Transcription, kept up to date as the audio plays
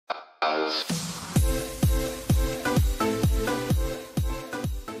devise.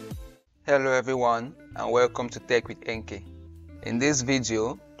 Hello everyone and welcome to Tech with NK. In this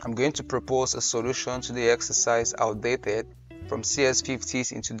video, I'm going to propose a solution to the exercise Outdated from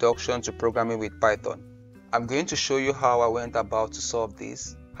CS50's Introduction to Programming with Python. I'm going to show you how I went about to solve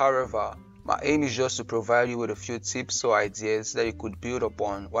this. However, my aim is just to provide you with a few tips or ideas that you could build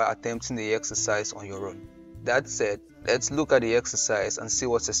upon while attempting the exercise on your own. That said, let's look at the exercise and see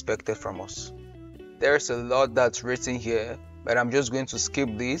what's expected from us. There's a lot that's written here, but I'm just going to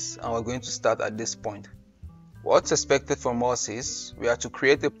skip this and we're going to start at this point. What's expected from us is we are to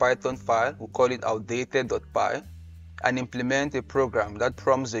create a Python file, we'll call it outdated.py, and implement a program that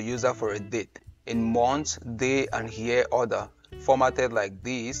prompts the user for a date in month, day, and year order, formatted like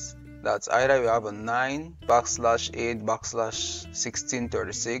this. That's either you have a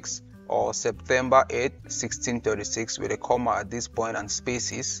 9/8/1636 or September 8, 1636 with a comma at this point and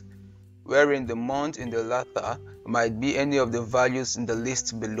spaces, wherein the month in the latter might be any of the values in the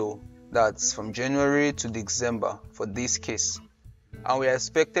list below. That's from January to December for this case. And we are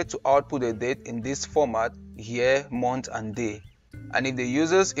expected to output a date in this format: year, month, and day. And if the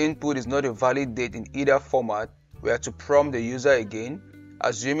user's input is not a valid date in either format, we are to prompt the user again,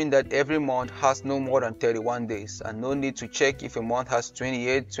 assuming that every month has no more than 31 days and no need to check if a month has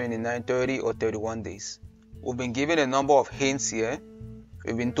 28, 29, 30 or 31 days. We've been given a number of hints here.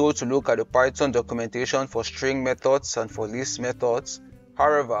 We've been told to look at the Python documentation for string methods and for list methods.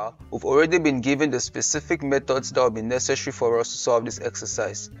 However, we've already been given the specific methods that will be necessary for us to solve this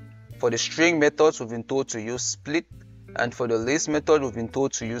exercise. For the string methods, we've been told to use split, and for the list method, we've been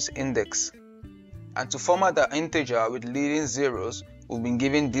told to use index. And to format the integer with leading zeros, we've been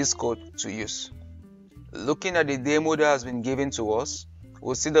given this code to use. Looking at the demo that has been given to us,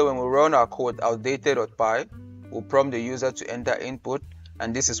 we'll see that when we run our code outdated.py, we'll prompt the user to enter input,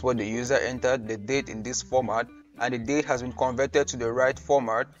 and this is what the user entered, the date in this format, and the date has been converted to the right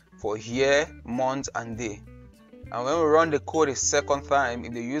format for year, month, and day. And when we run the code a second time,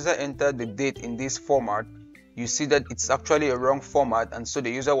 if the user entered the date in this format, you see that it's actually a wrong format, and so the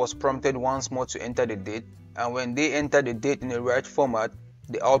user was prompted once more to enter the date, and when they entered the date in the right format,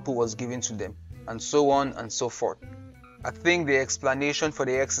 the output was given to them, and so on and so forth. I think the explanation for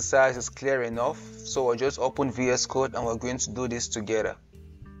the exercise is clear enough, so we'll just open VS Code and we're going to do this together.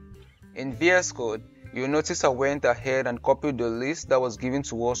 In VS Code, you'll notice I went ahead and copied the list that was given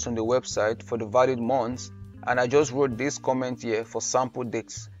to us on the website for the valid months, and I just wrote this comment here for sample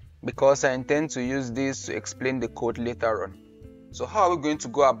dates because I intend to use this to explain the code later on. So how are we going to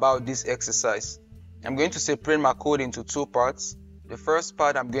go about this exercise? I'm going to separate my code into two parts. The first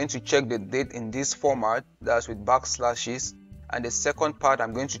part, I'm going to check the date in this format, that's with backslashes, and the second part,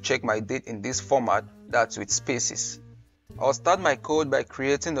 I'm going to check my date in this format, that's with spaces. I'll start my code by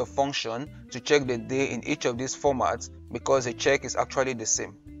creating a function to check the day in each of these formats because the check is actually the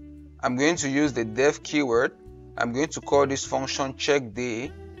same. I'm going to use the def keyword. I'm going to call this function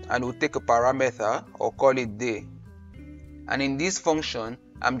checkDay, and we'll take a parameter or call it day. And in this function,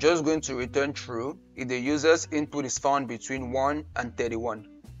 I'm just going to return true if the user's input is found between 1 and 31.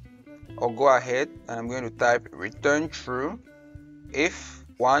 I'll go ahead and I'm going to type return true if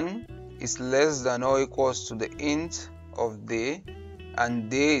 1 is less than or equals to the int of day and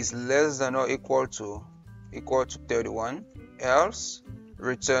day is less than or equal to 31, else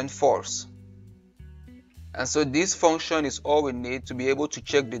return false. And so this function is all we need to be able to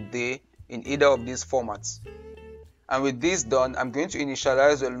check the day in either of these formats. And with this done, I'm going to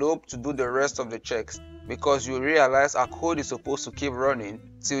initialize the loop to do the rest of the checks, because you realize our code is supposed to keep running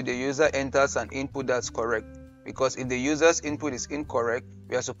till the user enters an input that's correct. Because if the user's input is incorrect,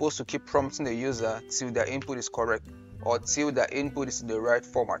 we are supposed to keep prompting the user till their input is correct, or till their input is in the right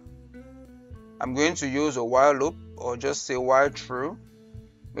format. I'm going to use a while loop, or just say while true,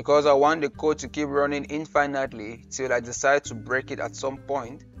 because I want the code to keep running infinitely till I decide to break it at some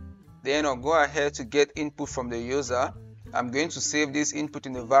point. Then I'll go ahead to get input from the user. I'm going to save this input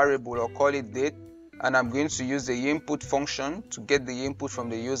in a variable or call it date, and I'm going to use the input function to get the input from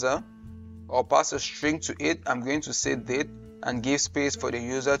the user. I'll pass a string to it. I'm going to say date and give space for the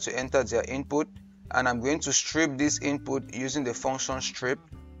user to enter their input, and I'm going to strip this input using the function strip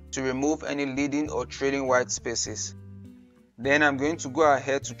to remove any leading or trailing white spaces. Then I'm going to go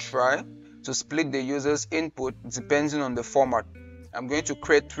ahead to try to split the user's input depending on the format. I'm going to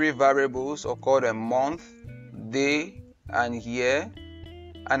create three variables or call them month, day, and year,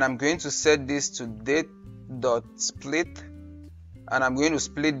 and I'm going to set this to date.split, and I'm going to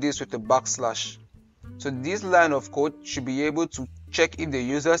split this with a backslash. So this line of code should be able to check if the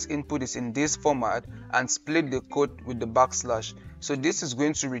user's input is in this format and split the code with the backslash. So this is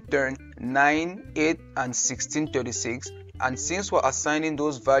going to return 9, 8, and 1636. And since we're assigning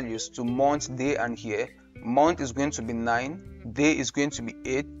those values to month, day, and year, month is going to be 9, day is going to be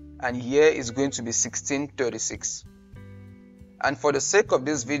 8, and year is going to be 1636. And for the sake of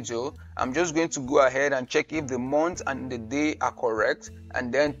this video, I'm just going to go ahead and check if the month and the day are correct,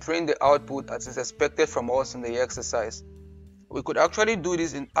 and then print the output as is expected from us in the exercise. We could actually do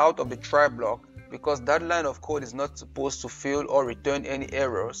this out of the try block because that line of code is not supposed to fail or return any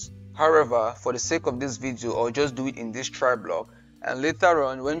errors. However, for the sake of this video, I'll just do it in this try block, and later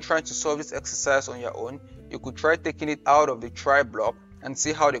on when trying to solve this exercise on your own, you could try taking it out of the try block and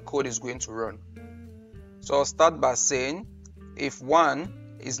see how the code is going to run. So I'll start by saying if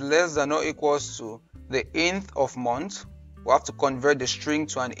 1 is less than or equals to the nth of month, we have to convert the string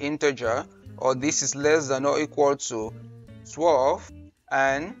to an integer, or this is less than or equal to 12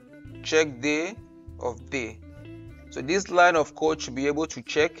 and check day of day. So this line of code should be able to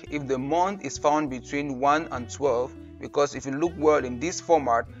check if the month is found between 1 and 12, because if you look well in this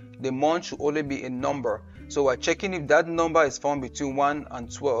format, the month should only be a number. So we're checking if that number is found between 1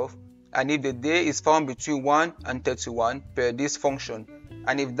 and 12, and if the day is found between 1 and 31 per this function.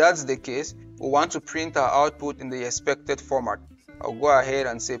 And if that's the case, we want to print our output in the expected format. I'll go ahead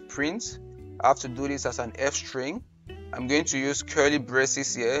and say print. I have to do this as an F string. I'm going to use curly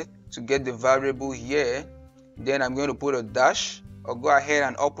braces here to get the variable here. Then I'm going to put a dash. I'll go ahead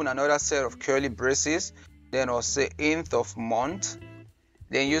and open another set of curly braces. Then I'll say nth of month.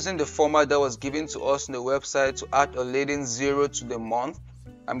 Then using the format that was given to us on the website to add a leading 0 to the month,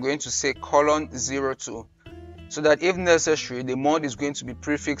 I'm going to say colon 02. So that if necessary, the month is going to be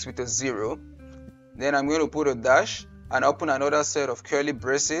prefixed with a 0. Then I'm going to put a dash and open another set of curly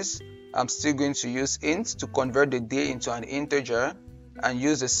braces. I'm still going to use int to convert the day into an integer and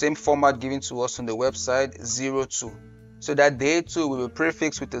use the same format given to us on the website 02. So that day 2 will be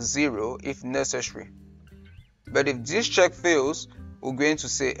prefixed with a 0 if necessary. But if this check fails, we're going to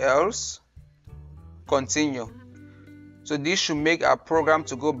say else, continue. So this should make our program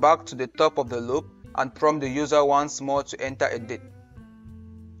to go back to the top of the loop and prompt the user once more to enter a date.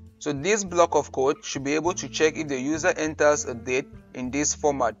 So this block of code should be able to check if the user enters a date in this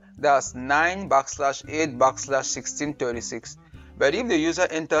format, that's 9/8/1636. But if the user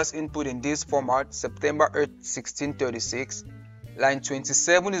enters input in this format, September 8, 1636, line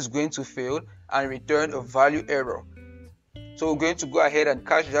 27 is going to fail and return a value error. So we're going to go ahead and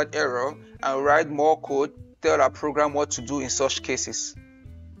catch that error and write more code, tell our program what to do in such cases.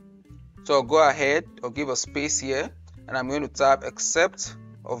 So I'll go ahead, I'll give a space here, and I'm going to type except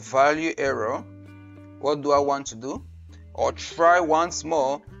a value error. What do I want to do? Or try once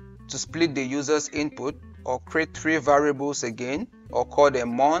more to split the user's input, or create 3 variables again, or call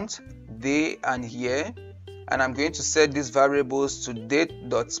them month, day, and year. And I'm going to set these variables to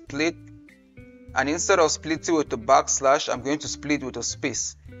date.split. And instead of splitting with a backslash, I'm going to split with a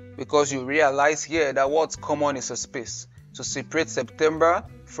space, because you realize here that what's common is a space to separate September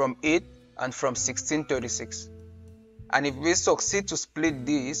from 8 and from 1636. And if we succeed to split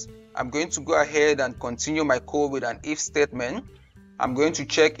these, I'm going to go ahead and continue my code with an if statement. I'm going to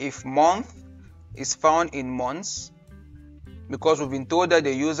check if month is found in months, because we've been told that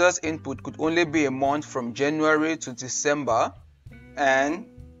the user's input could only be a month from January to December, and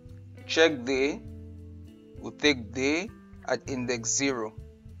check day, we'll take day at index 0.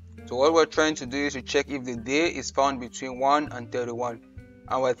 So what we're trying to do is to check if the day is found between 1 and 31.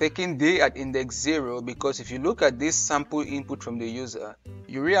 And we're taking day at index 0 because if you look at this sample input from the user,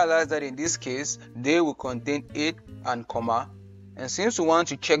 you realize that in this case, day will contain 8 and comma. And since we want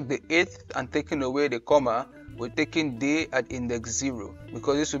to check the 8th and taking away the comma, we're taking day at index 0,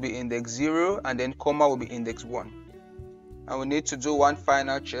 because this will be index 0 and then comma will be index 1. And we need to do one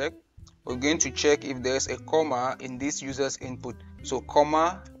final check. We're going to check if there's a comma in this user's input. So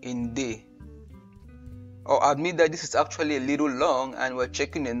comma in day. I'll admit that this is actually a little long and we're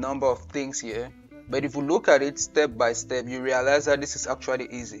checking a number of things here. But if you look at it step by step, you realize that this is actually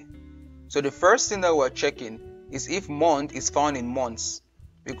easy. So the first thing that we're checking is if month is found in months,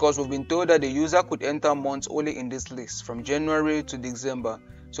 because we've been told that the user could enter months only in this list from January to December.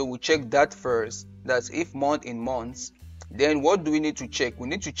 So we check that first. That's if month in months. Then what do we need to check? We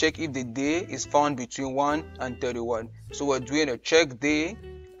need to check if the day is found between 1 and 31. So we're doing a check day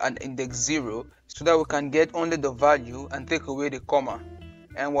and index 0 so that we can get only the value and take away the comma.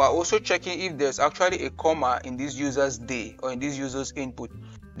 And we're also checking if there's actually a comma in this user's day or in this user's input.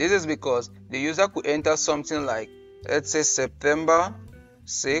 This is because the user could enter something like, let's say September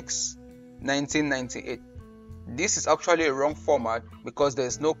 6, 1998. This is actually a wrong format because there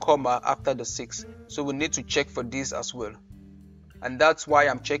is no comma after the 6. So we need to check for this as well. and that's why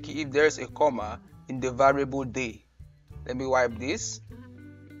I'm checking if there's a comma in the variable day. Let me wipe this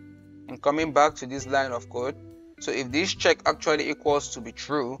and coming back to this line of code. So if this check actually equals to be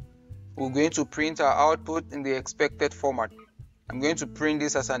true, we're going to print our output in the expected format. I'm going to print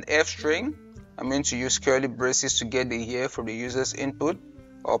this as an F string. I'm going to use curly braces to get the year from the user's input,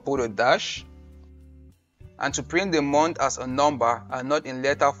 or put a dash. And to print the month as a number and not in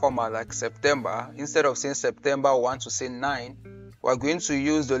letter format like September, instead of saying September 1 to say 9, we're going to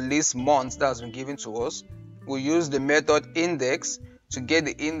use the list month that has been given to us. We'll use the method index to get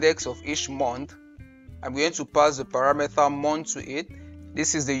the index of each month. I'm going to pass the parameter month to it.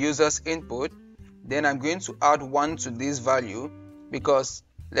 This is the user's input. Then I'm going to add 1 to this value because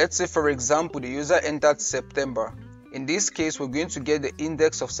let's say for example the user entered September. In this case we're going to get the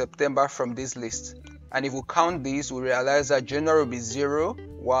index of September from this list. And if we count these, we realize that January will be 0,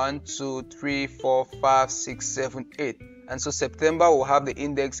 1, 2, 3, 4, 5, 6, 7, 8. And so September will have the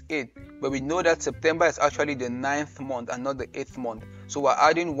index 8. But we know that September is actually the 9th month and not the 8th month. So we're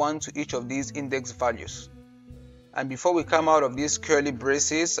adding 1 to each of these index values. And before we come out of these curly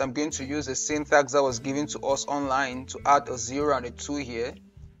braces, I'm going to use the syntax that was given to us online to add a 0 and a 2 here,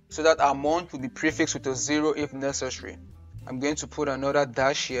 so that our month will be prefixed with a 0 if necessary. I'm going to put another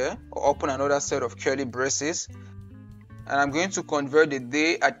dash here, or open another set of curly braces, and I'm going to convert the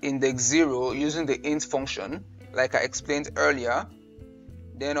day at index 0 using the int function like I explained earlier.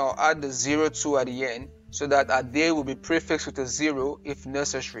 Then I'll add the 02 at the end so that our day will be prefixed with a 0 if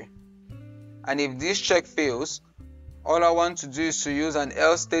necessary. And if this check fails, all I want to do is to use an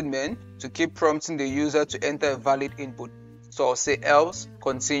else statement to keep prompting the user to enter a valid input. So I'll say else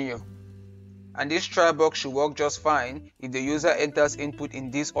continue. And this try box should work just fine if the user enters input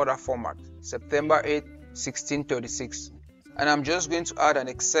in this other format, September 8, 1636. And I'm just going to add an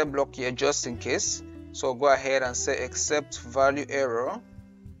except block here just in case. So I'll go ahead and say except value error,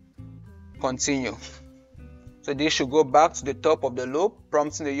 continue. So this should go back to the top of the loop,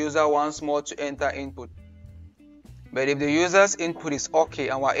 prompting the user once more to enter input. But if the user's input is okay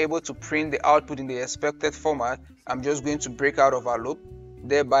and we're able to print the output in the expected format, I'm just going to break out of our loop,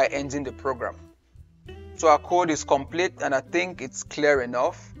 thereby ending the program. So our code is complete and I think it's clear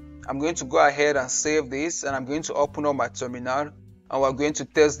enough. I'm going to go ahead and save this, and I'm going to open up my terminal and we're going to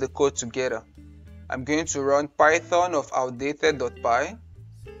test the code together. I'm going to run python of outdated.py,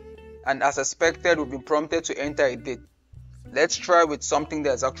 and as expected we've been prompted to enter a date. Let's try with something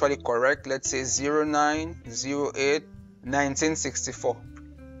that's actually correct. Let's say 0908-1964.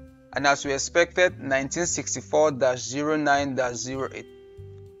 And as we expected, 1964-09-08.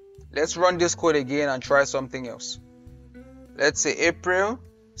 Let's run this code again and try something else. Let's say April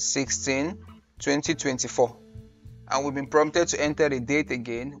 16, 2024. And we've been prompted to enter the date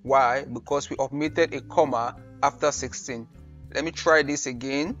again. Why? Because we omitted a comma after 16. Let me try this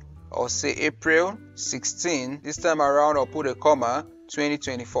again. I'll say April 16. This time around I'll put a comma,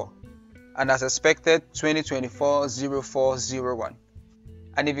 2024. And as expected, 2024-0401.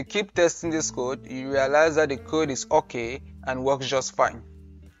 And if you keep testing this code, you realize that the code is okay and works just fine.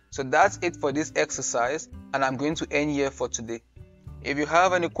 So that's it for this exercise, and I'm going to end here for today. If you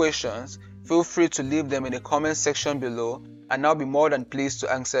have any questions, feel free to leave them in the comment section below, and I'll be more than pleased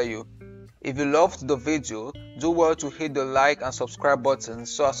to answer you. If you loved the video, do well to hit the like and subscribe button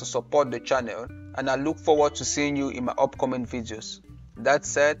so as to support the channel, and I look forward to seeing you in my upcoming videos. That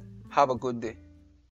said, have a good day.